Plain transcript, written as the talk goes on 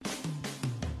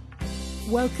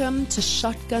Welcome to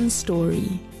Shotgun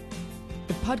Story,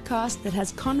 the podcast that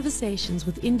has conversations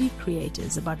with indie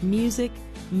creators about music,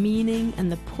 meaning,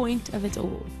 and the point of it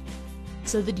all,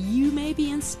 so that you may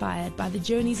be inspired by the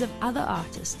journeys of other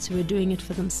artists who are doing it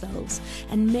for themselves,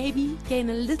 and maybe gain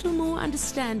a little more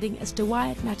understanding as to why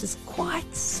it matters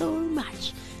quite so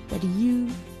much that you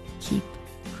keep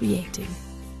creating.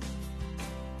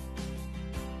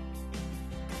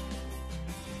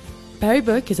 Barry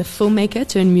Burke is a filmmaker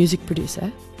turned music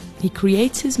producer. He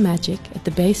creates his magic at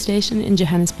the Bay Station in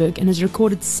Johannesburg and has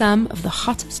recorded some of the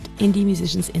hottest indie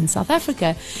musicians in South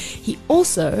Africa. He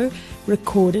also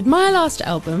recorded my last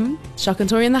album, Shotgun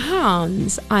Story and the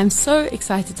Hounds. I'm so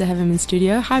excited to have him in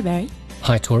studio. Hi, Barry.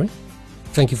 Hi, Tori.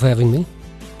 Thank you for having me.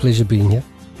 Pleasure being here.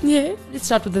 Yeah, let's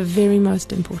start with the very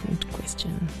most important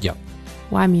question. Yeah.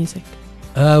 Why music?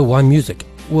 Why music?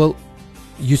 Well,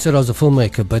 you said I was a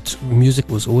filmmaker, but music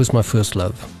was always my first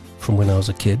love from when I was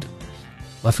a kid.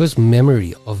 My first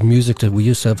memory of music that we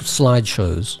used to have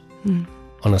slideshows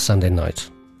on a Sunday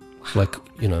night, like,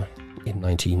 in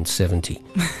 1970.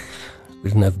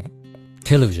 We didn't have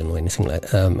television or anything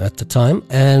like at the time.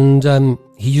 And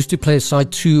he used to play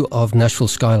side 2 of Nashville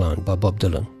Skyline by Bob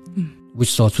Dylan,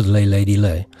 which starts with Lay Lady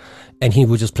Lay. And he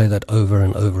would just play that over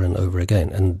and over and over again.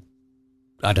 And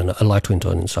I don't know, a light went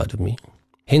on inside of me.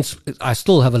 Hence, I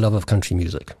still have a love of country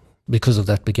music because of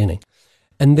that beginning.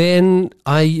 And then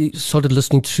I started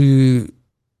listening to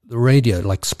the radio,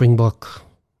 like Springbok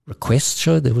Request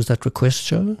Show. There was that Request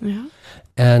Show. Yeah.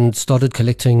 And started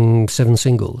collecting 7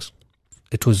 singles.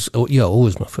 It was,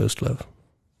 always my first love.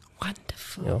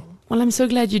 Wonderful. Yeah. Well, I'm so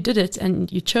glad you did it and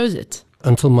you chose it.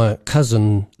 Until my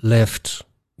cousin left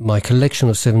my collection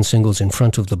of 7 singles in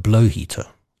front of the blow heater.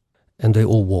 And they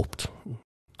all warped.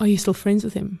 Are you still friends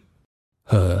with him?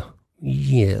 Her.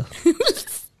 Yeah.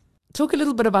 Talk a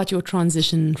little bit about your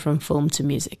transition from film to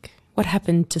music. What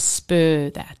happened to spur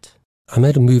that? I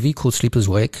made a movie called Sleeper's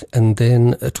Wake, and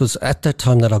then it was at that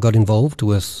time that I got involved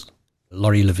with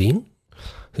Laurie Levine,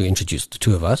 who introduced the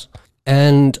two of us.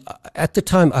 And at the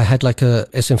time, I had like a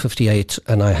SM58,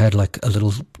 and I had like a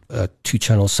little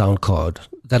 2-channel sound card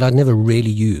that I'd never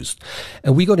really used.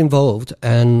 And we got involved,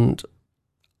 and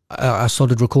I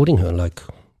started recording her, like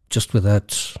just with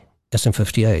that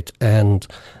SM58. And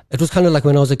it was kind of like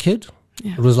when I was a kid.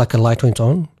 Yeah. It was like a light went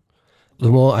on. The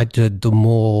more I did, the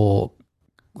more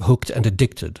hooked and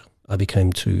addicted I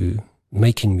became to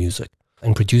making music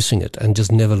and producing it, and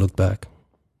just never looked back.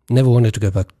 Never wanted to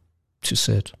go back to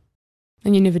set.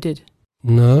 And you never did?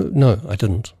 No, I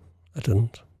didn't.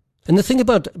 And the thing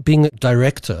about being a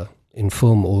director in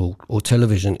film or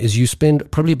television is you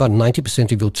spend probably about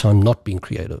 90% of your time not being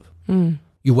creative.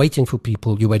 You're waiting for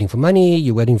people, you're waiting for money,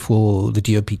 you're waiting for the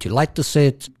DOP to light the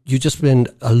set. You just spend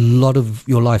a lot of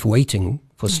your life waiting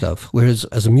for stuff. Whereas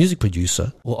as a music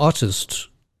producer or artist,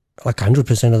 like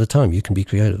 100% of the time, you can be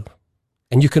creative.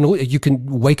 And you can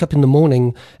wake up in the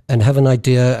morning and have an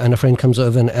idea, and a friend comes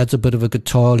over and adds a bit of a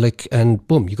guitar lick, and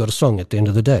boom, you got a song at the end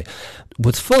of the day.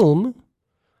 With film,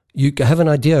 you have an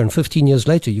idea, and 15 years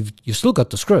later, you've still got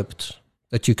the script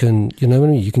that you can,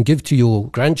 you can give to your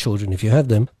grandchildren if you have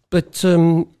them. But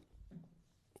no,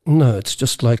 it's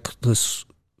just like this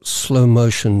slow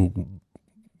motion,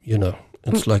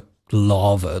 it's like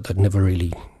lava that never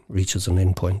really reaches an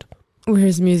end point.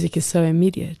 Whereas music is so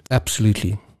immediate.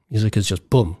 Absolutely. Music is just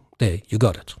boom, there, you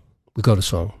got it. We got a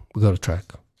song, we got a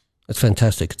track. It's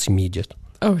fantastic, it's immediate.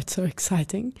 Oh, it's so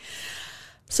exciting.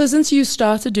 So since you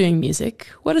started doing music,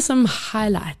 what are some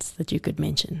highlights that you could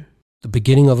mention? The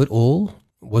beginning of it all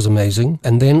was amazing.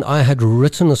 And then I had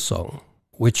written a song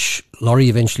which Laurie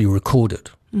eventually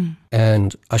recorded.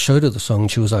 And I showed her the song,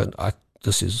 and she was like, I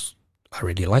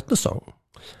really like the song.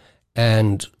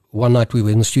 And one night we were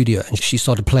in the studio, and she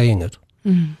started playing it.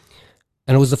 And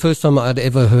it was the first time I'd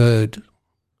ever heard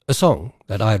a song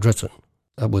that I had written.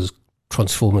 That was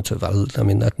transformative. I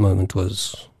mean, that moment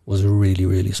was really,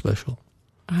 really special.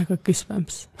 I got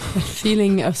goosebumps. That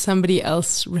feeling of somebody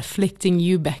else reflecting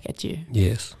you back at you.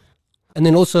 Yes. And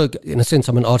then also, in a sense,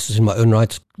 I'm an artist in my own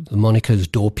right. The moniker is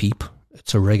Door Peep.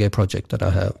 It's a reggae project that I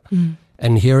have.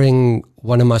 And hearing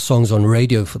one of my songs on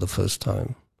radio for the first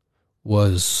time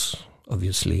was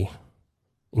obviously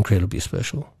incredibly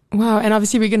special. Wow, and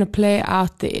obviously we're going to play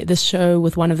out the show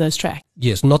with one of those tracks.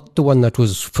 Yes, not the one that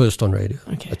was first on radio.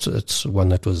 Okay. It's one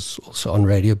that was also on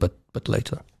radio, but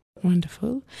later.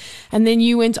 Wonderful. And then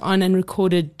you went on and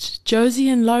recorded Josie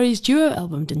and Laurie's duo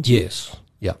album, didn't you? Yes,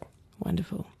 yeah.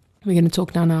 Wonderful. We're going to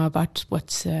talk now about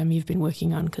what you've been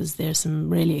working on, because there's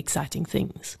some really exciting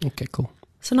things. Okay, cool.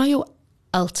 So now your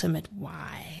ultimate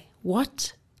why.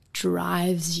 What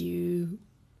drives you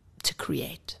to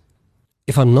create?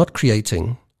 if I'm not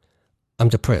creating, I'm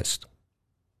depressed.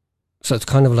 So it's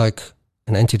kind of like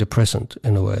an antidepressant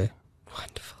in a way.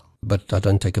 Wonderful. But I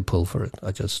don't take a pill for it.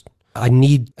 I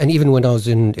need, and even when I was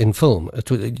in film,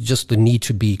 it was just the need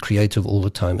to be creative all the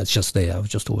time. It's just there. I've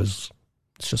just always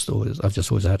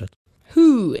had it.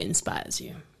 Who inspires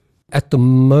you? At the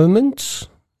moment,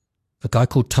 a guy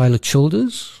called Tyler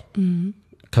Childers,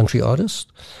 country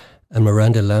artist, and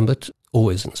Miranda Lambert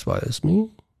always inspires me.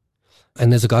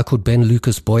 And there's a guy called Ben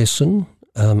Lucas Boysen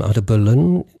out of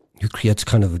Berlin who creates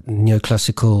kind of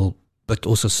neoclassical but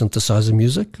also synthesizer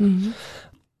music. Mm-hmm.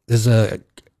 There's a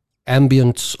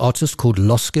ambient artist called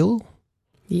Loskill.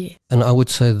 Yeah. And I would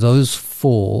say those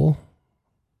four,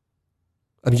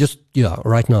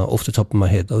 right now, off the top of my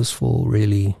head, those four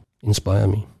really inspire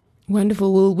me.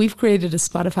 Wonderful. Well, we've created a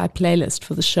Spotify playlist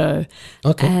for the show.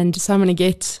 Okay. And so I'm going to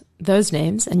get those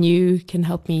names and you can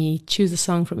help me choose a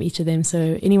song from each of them.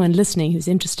 So anyone listening who's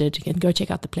interested can go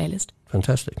check out the playlist.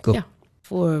 Fantastic. Cool. Yeah.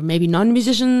 For maybe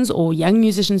non-musicians or young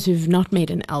musicians who've not made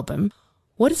an album,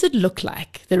 what does it look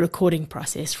like, the recording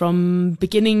process from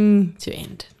beginning to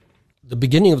end? The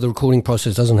beginning of the recording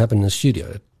process doesn't happen in the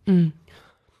studio.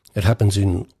 It happens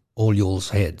in all y'all's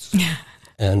heads.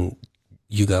 And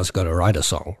you guys got to write a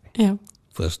song,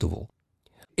 first of all.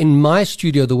 In my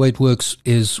studio, the way it works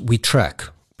is we track,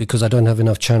 because I don't have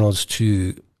enough channels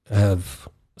to have,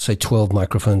 say, 12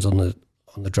 microphones on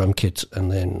the drum kit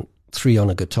and then 3 on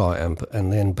a guitar amp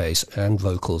and then bass and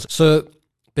vocals. So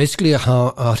basically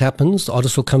how it happens, the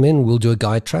artist will come in, we'll do a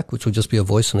guide track, which will just be a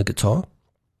voice and a guitar.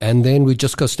 And then we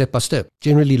just go step by step,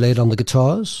 generally laid on the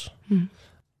guitars,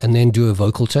 and then do a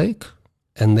vocal take,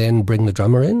 and then bring the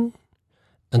drummer in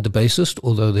and the bassist,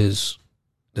 although there's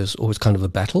always kind of a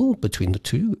battle between the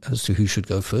two as to who should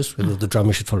go first, whether the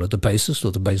drummer should follow the bassist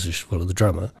or the bassist should follow the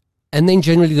drummer. And then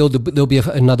generally there'll be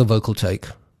another vocal take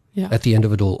at the end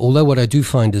of it all. Although what I do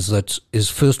find is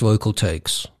first vocal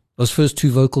takes, those first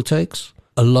 2 vocal takes,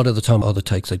 a lot of the time are the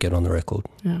takes that get on the record.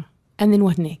 Yeah. And then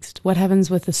what next? What happens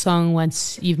with the song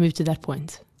once you've moved to that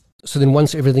point? So then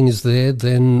once everything is there,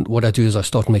 then what I do is I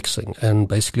start mixing. And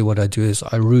basically what I do is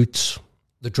I route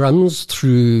the drums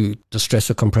through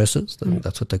distressor compressors,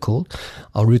 that's what they're called.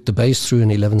 I'll route the bass through an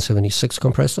 1176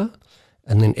 compressor,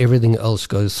 and then everything else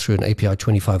goes through an API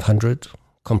 2500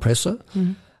 compressor.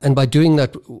 And by doing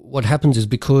that, what happens is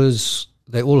because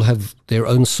they all have their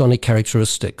own sonic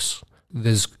characteristics,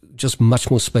 there's just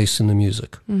much more space in the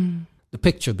music. The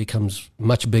picture becomes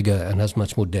much bigger and has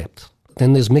much more depth.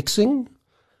 Then there's mixing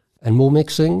and more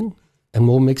mixing and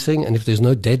more mixing. And if there's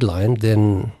no deadline,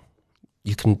 then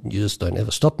you just don't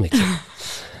ever stop mixing.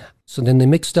 So then they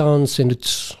mix down, send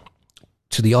it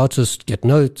to the artist, get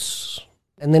notes,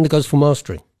 and then it goes for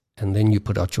mastering. And then you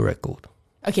put out your record.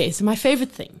 Okay, so my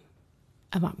favorite thing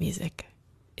about music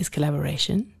is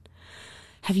collaboration.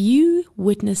 Have you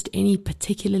witnessed any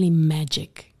particularly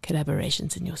magic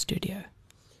collaborations in your studio?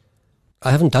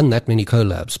 I haven't done that many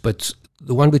collabs, but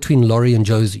the one between Laurie and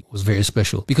Josie was very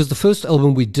special because the first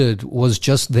album we did was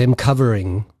just them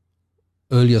covering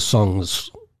earlier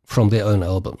songs from their own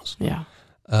albums. Yeah.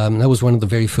 That was one of the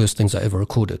very first things I ever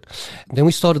recorded. Then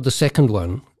we started the second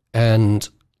one, and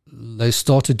they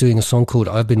started doing a song called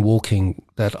I've Been Walking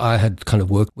that I had kind of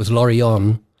worked with Laurie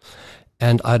on,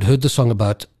 and I'd heard the song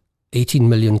about 18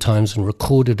 million times and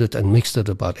recorded it and mixed it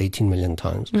about 18 million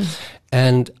times.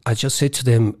 And I just said to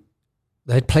them,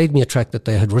 they had played me a track that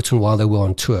they had written while they were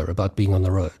on tour about being on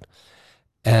the road.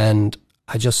 And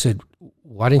I just said,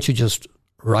 why don't you just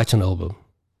write an album?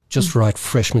 Just write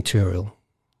fresh material,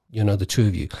 the two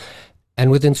of you.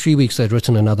 And within 3 weeks, they'd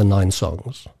written another 9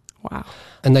 songs. Wow.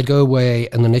 And they'd go away,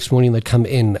 and the next morning they'd come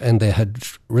in, and they had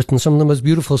written some of the most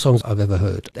beautiful songs I've ever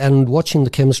heard. And watching the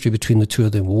chemistry between the two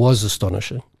of them was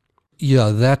astonishing. Yeah,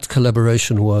 that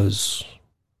collaboration was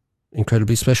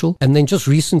incredibly special. And then just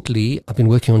recently, I've been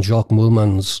working on Jacques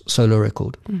Moelman's solo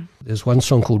record. There's one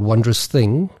song called Wondrous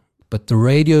Thing, but the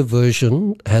radio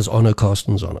version has Arno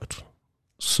Carstens on it.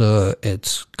 So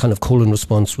it's kind of call and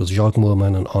response with Jacques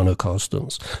Moelman and Arno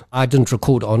Carstens. I didn't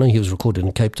record Arno, he was recorded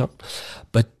in Cape Town.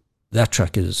 But that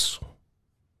track is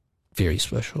very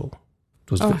special.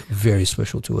 It was very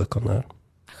special to work on that.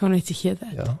 I can't wait to hear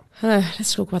that. Yeah.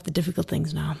 Let's talk about the difficult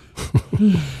things now.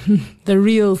 The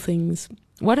real things.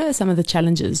 What are some of the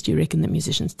challenges do you reckon that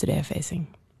musicians today are facing?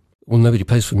 Well, nobody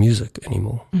pays for music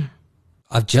anymore.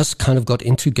 I've just kind of got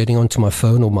into getting onto my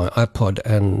phone or my iPod,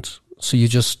 and so you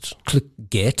just click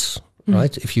get,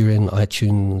 right? If you're in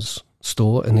iTunes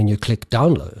store, and then you click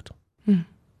download.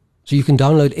 So you can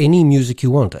download any music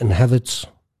you want and have it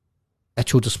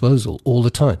at your disposal all the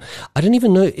time. I don't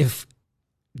even know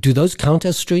do those count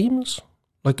as streams?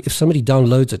 Like if somebody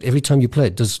downloads it, every time you play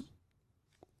it, does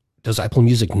Does Apple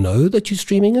Music know that you're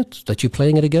streaming it, that you're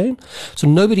playing it again? So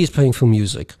nobody is paying for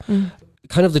music.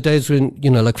 Kind of the days when,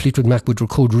 like Fleetwood Mac would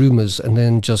record Rumors and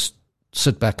then just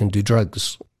sit back and do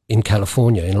drugs in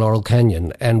California, in Laurel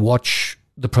Canyon, and watch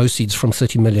the proceeds from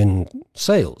 30 million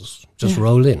sales just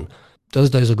roll in. Those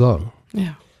days are gone.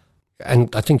 Yeah.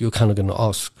 And I think you're kind of going to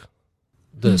ask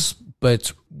this,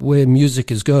 but where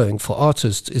music is going for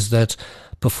artists is that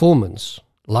performance,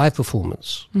 live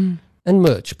performance, and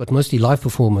merch, but mostly live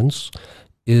performance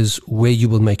is where you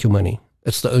will make your money.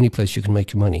 It's the only place you can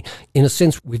make your money. In a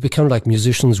sense, we've become like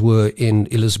musicians were in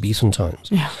Elizabethan times.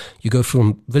 Yeah. You go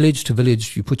from village to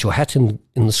village, you put your hat in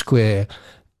the square,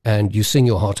 and you sing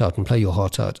your heart out and play your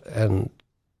heart out, and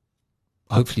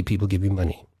hopefully people give you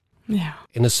money. Yeah.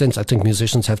 In a sense, I think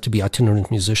musicians have to be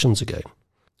itinerant musicians again.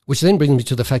 Which then brings me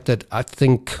to the fact that I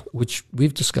think, which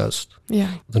we've discussed,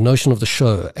 the notion of the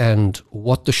show and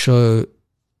what the show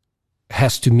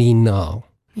has to mean now.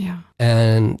 Yeah.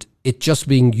 And it just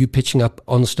being you pitching up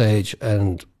on stage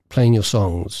and playing your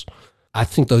songs, I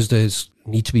think those days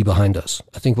need to be behind us.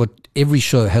 I think what every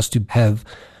show has to have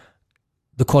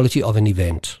the quality of an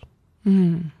event.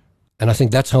 And I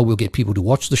think that's how we'll get people to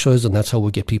watch the shows, and that's how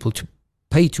we'll get people to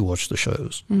pay to watch the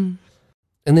shows. And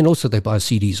then also they buy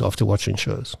CDs after watching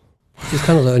shows. It's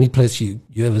kind of the only place you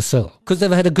ever sell. Because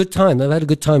they've had a good time. They've had a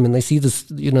good time and they see this,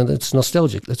 it's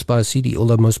nostalgic. Let's buy a CD.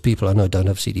 Although most people I know don't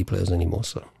have CD players anymore.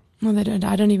 So. No, they don't.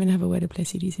 I don't even have a way to play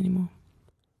CDs anymore.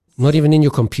 Not even in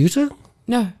your computer?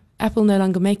 No. Apple no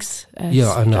longer makes a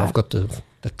Yeah, I know. drive. I've got the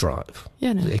drive.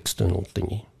 Yeah, no. The external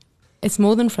thingy. It's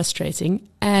more than frustrating.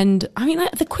 And I mean,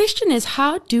 the question is,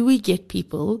 how do we get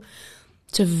people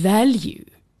to value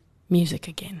music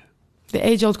again? The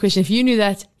age-old question. If you knew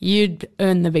that, you'd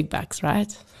earn the big bucks,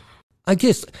 right? I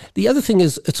guess the other thing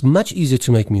is it's much easier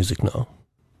to make music now.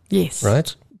 Yes.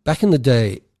 Right? Back in the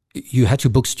day, you had to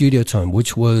book studio time,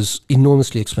 which was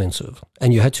enormously expensive.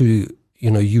 And you had to,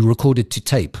 you recorded to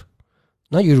tape.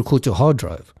 Now you record to a hard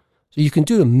drive. So you can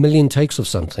do 1 million takes of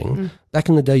something. Back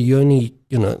in the day, you only,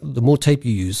 the more tape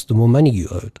you used, the more money you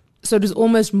owed. So it was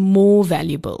almost more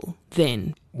valuable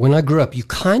then. When I grew up, you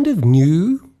kind of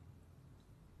knew,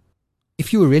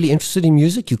 if you were really interested in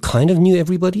music, you kind of knew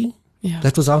everybody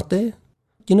that was out there,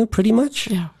 pretty much.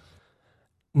 Yeah.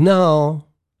 Now,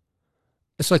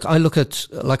 it's like I look at,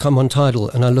 like I'm on Tidal,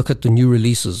 and I look at the new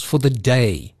releases for the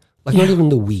day, like not even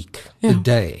the week, the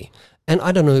day. And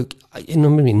I don't know,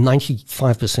 maybe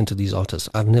 95% of these artists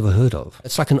I've never heard of.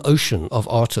 It's like an ocean of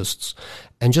artists.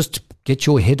 And just to get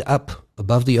your head up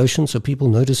above the ocean so people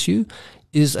notice you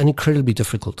is an incredibly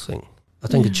difficult thing. I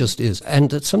think it just is.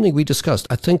 And it's something we discussed.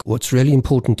 I think what's really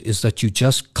important is that you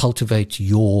just cultivate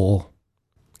your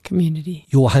community,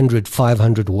 your 100,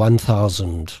 500,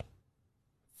 1,000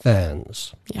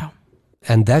 fans. Yeah.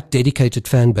 And that dedicated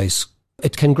fan base,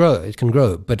 it can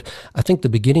grow. But I think the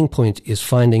beginning point is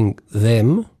finding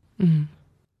them,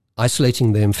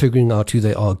 isolating them, figuring out who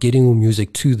they are, getting your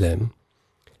music to them.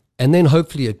 And then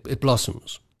hopefully it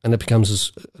blossoms and it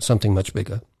becomes something much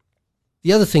bigger.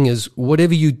 The other thing is,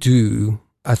 whatever you do,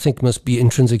 I think must be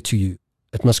intrinsic to you.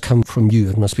 It must come from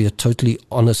you. It must be a totally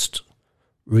honest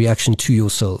reaction to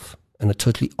yourself and a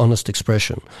totally honest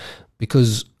expression,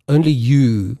 because only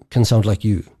you can sound like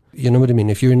you. You know what I mean?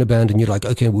 If you're in a band and you're like,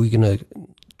 okay, we're going to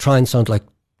try and sound like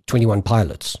 21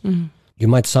 Pilots, you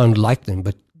might sound like them,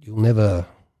 but you'll never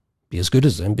be as good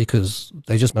as them because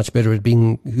they're just much better at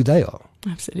being who they are.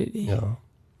 Absolutely. Yeah.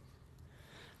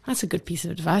 That's a good piece of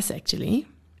advice, actually.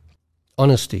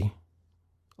 Honesty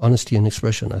and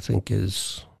expression, I think,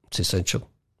 it's essential.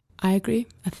 I agree,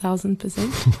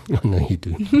 1,000%. I know you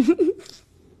do.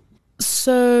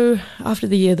 So, after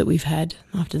the year that we've had,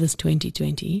 after this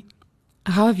 2020,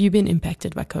 how have you been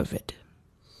impacted by COVID?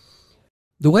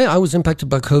 The way I was impacted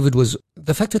by COVID was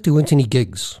the fact that there weren't any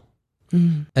gigs.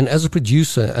 And as a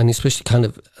producer, and especially kind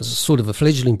of as a sort of a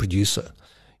fledgling producer,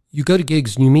 you go to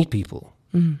gigs and you meet people.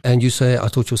 And you say, I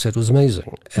thought your set was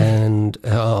amazing. And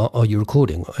are you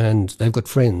recording? And they've got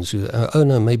friends who, oh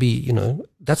no, maybe,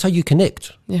 that's how you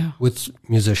connect with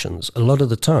musicians a lot of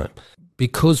the time.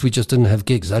 Because we just didn't have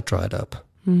gigs, that dried up.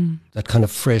 That kind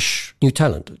of fresh new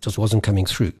talent just wasn't coming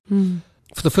through.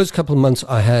 For the first couple of months,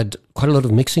 I had quite a lot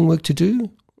of mixing work to do,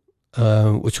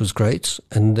 which was great.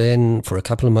 And then for a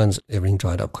couple of months, everything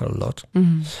dried up quite a lot.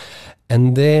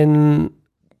 And then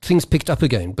things picked up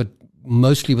again, but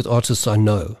mostly with artists I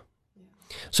know.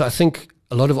 So I think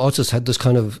a lot of artists had this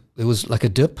there was like a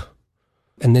dip,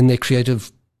 and then their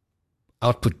creative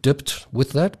output dipped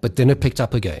with that, but then it picked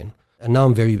up again. And now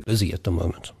I'm very busy at the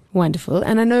moment. Wonderful.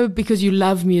 And I know because you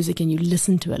love music and you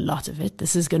listen to a lot of it,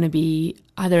 this is going to be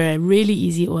either a really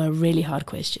easy or a really hard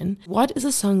question. What is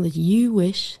a song that you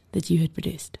wish that you had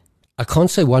produced? I can't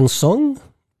say one song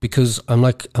because I'm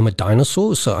a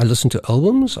dinosaur, so I listen to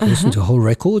albums, I listen to whole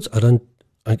records. I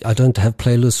don't have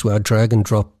playlists where I drag and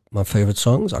drop my favorite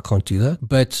songs. I can't do that.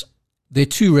 But there are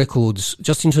two records,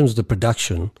 just in terms of the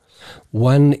production.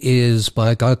 One is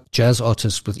by a guy, jazz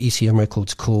artist with ECM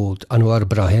Records called Anwar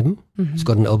Ibrahim. He's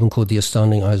got an album called The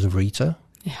Astounding Eyes of Rita.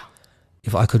 Yeah.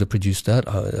 If I could have produced that,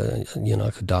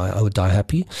 I could die. I would die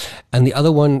happy. And the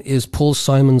other one is Paul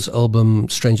Simon's album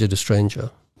Stranger to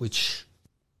Stranger, which,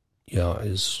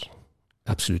 is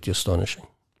absolutely astonishing.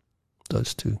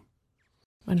 Those two.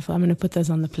 Wonderful. I'm going to put those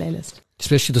on the playlist.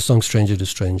 Especially the song Stranger to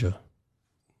Stranger,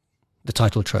 the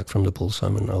title track from the Paul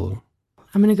Simon album.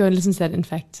 I'm going to go and listen to that, in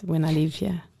fact, when I leave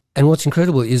here. And what's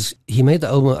incredible is he made the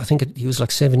album, I think he was like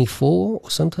 74 or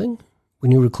something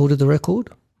when he recorded the record.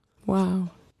 Wow.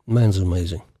 Man's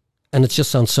amazing. And it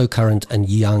just sounds so current and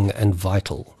young and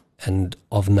vital and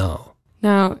of now.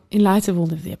 Now, in light of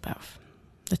all of the above,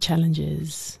 the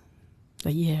challenges,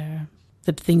 the year,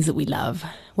 the things that we love,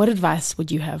 what advice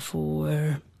would you have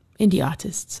for indie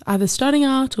artists, either starting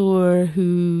out or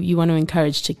who you want to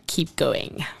encourage to keep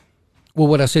going? Well,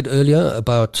 what I said earlier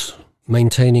about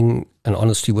maintaining an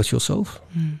honesty with yourself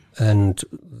and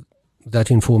that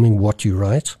informing what you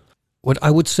write. What I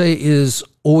would say is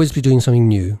always be doing something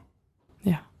new.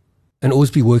 Yeah. And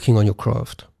always be working on your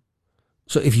craft.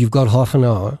 So if you've got half an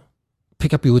hour,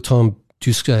 pick up your guitar,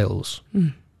 do scales,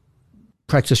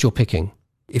 practice your picking.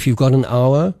 If you've got an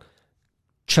hour,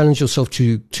 challenge yourself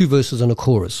to 2 verses and a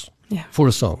chorus for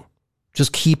a song.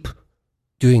 Just keep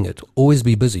doing it. Always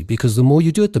be busy, because the more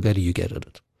you do it, the better you get at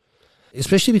it.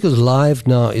 Especially because live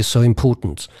now is so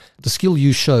important. The skill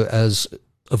you show as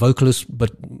a vocalist, but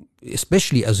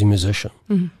especially as a musician,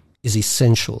 is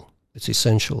essential. It's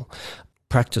essential.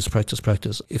 Practice, practice,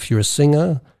 practice. If you're a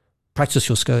singer, practice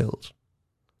your scales.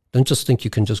 Don't just think you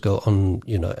can just go on,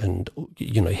 and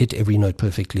hit every note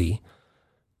perfectly.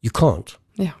 You can't.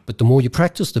 Yeah. But the more you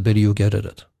practice, the better you'll get at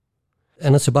it.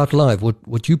 And it's about live.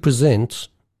 What you present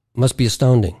must be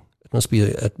astounding. It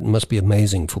must be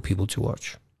amazing for people to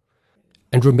watch.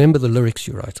 And remember the lyrics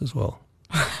you write as well.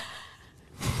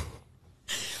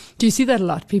 Do you see that a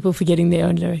lot? People forgetting their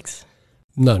own lyrics?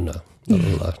 No, not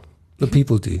a lot. But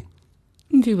people do.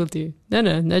 People do.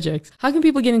 No jokes. How can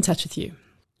people get in touch with you?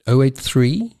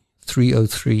 083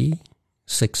 303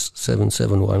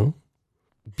 6771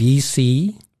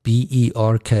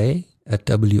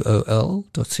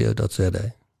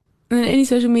 bcberk@wol.co.za. And any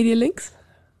social media links?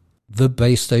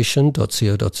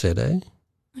 thebasstation.co.za.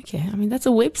 Okay, I mean, that's a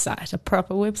website, a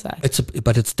proper website.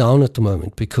 But it's down at the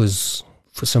moment because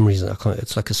for some reason I can't.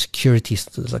 It's like a security,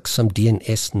 it's like some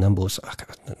DNS numbers.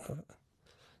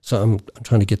 So I'm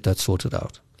trying to get that sorted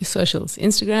out. Your socials,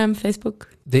 Instagram, Facebook?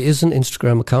 There is an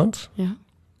Instagram account. Yeah.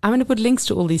 I'm going to put links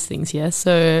to all these things here.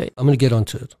 So I'm going to get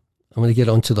onto it. I'm going to get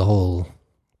onto the whole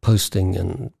posting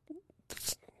and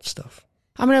stuff.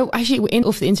 I'm going to actually end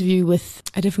off the interview with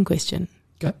a different question.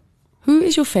 Okay. Who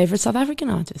is your favorite South African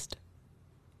artist?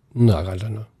 No, I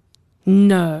don't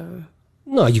know.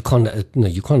 No, you can't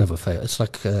have a favorite. It's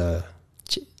like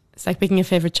it's like picking a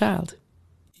favorite child.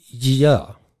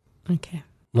 Yeah. Okay.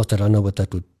 Not that I know what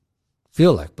that would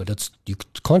feel like, but you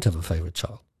can't have a favorite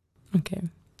child. Okay.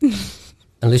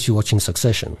 Unless you're watching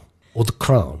Succession or The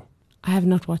Crown. I have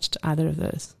not watched either of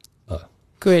those. Oh.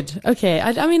 Good. Okay.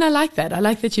 I mean, I like that. I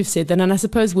like that you've said that. And I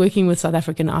suppose working with South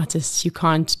African artists, you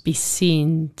can't be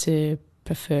seen to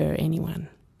prefer anyone.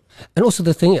 And also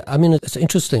the thing, I mean, it's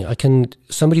interesting.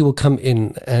 Somebody will come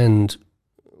in and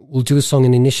will do a song,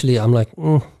 and initially I'm like,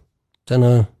 don't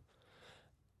know.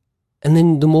 And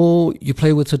then the more you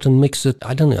play with it and mix it,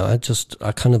 I don't know.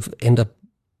 I kind of end up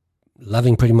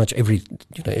loving pretty much every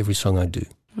song I do.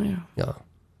 Wow. Yeah.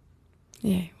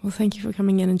 Yeah. Well, thank you for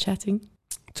coming in and chatting.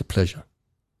 It's a pleasure.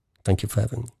 Thank you for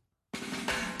having me.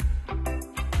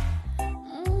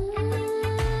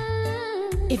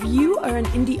 If you are an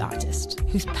indie artist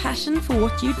whose passion for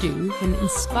what you do can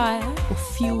inspire or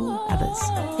fuel others,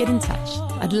 get in touch.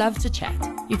 I'd love to chat.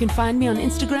 You can find me on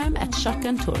Instagram at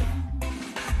Shotgun Tory.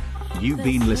 You've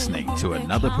been listening to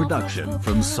another production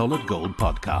from Solid Gold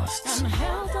Podcasts.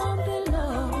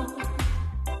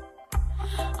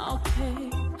 I'll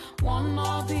take one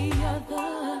or the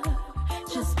other.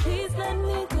 Just please let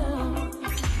me go.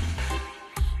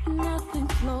 Nothing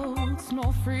floats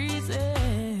nor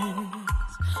freezes.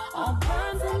 All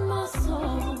burns in my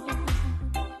soul.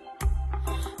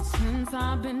 Since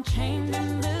I've been chained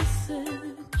in this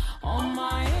city, all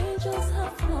my angels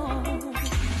have flown.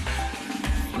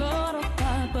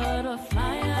 butterfly,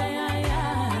 butterfly,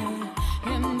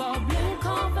 in the blink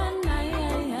of an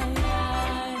eye,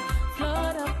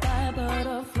 butterfly,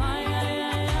 butterfly,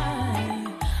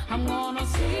 I'm gonna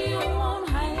see you on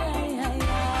high,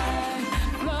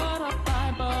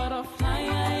 butterfly, butterfly,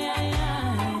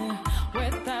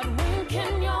 with that wink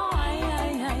in your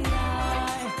eye,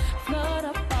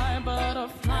 butterfly,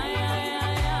 butterfly,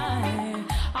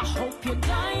 I hope you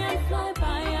die and fly by.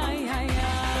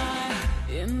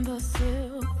 In the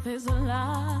silk there's a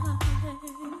light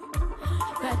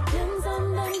that dims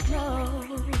and then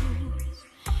glows.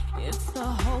 It's the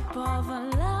hope of a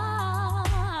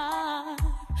life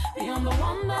beyond the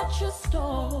one that you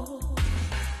stole.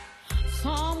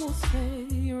 Some will say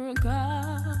you're a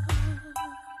god,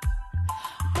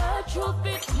 but truth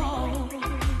be told,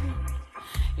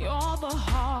 you're the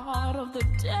heart of the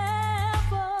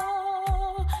devil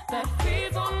that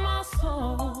feeds on my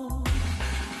soul.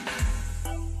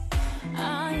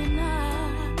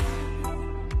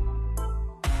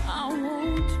 I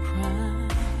won't cry.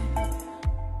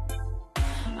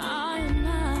 I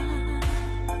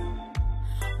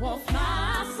will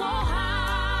fly so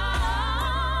high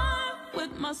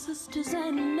with my sisters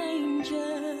and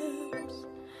angels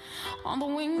on the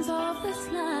wings of this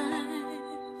life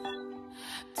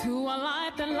to a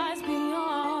light that lies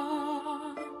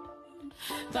beyond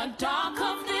the dark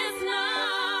of this.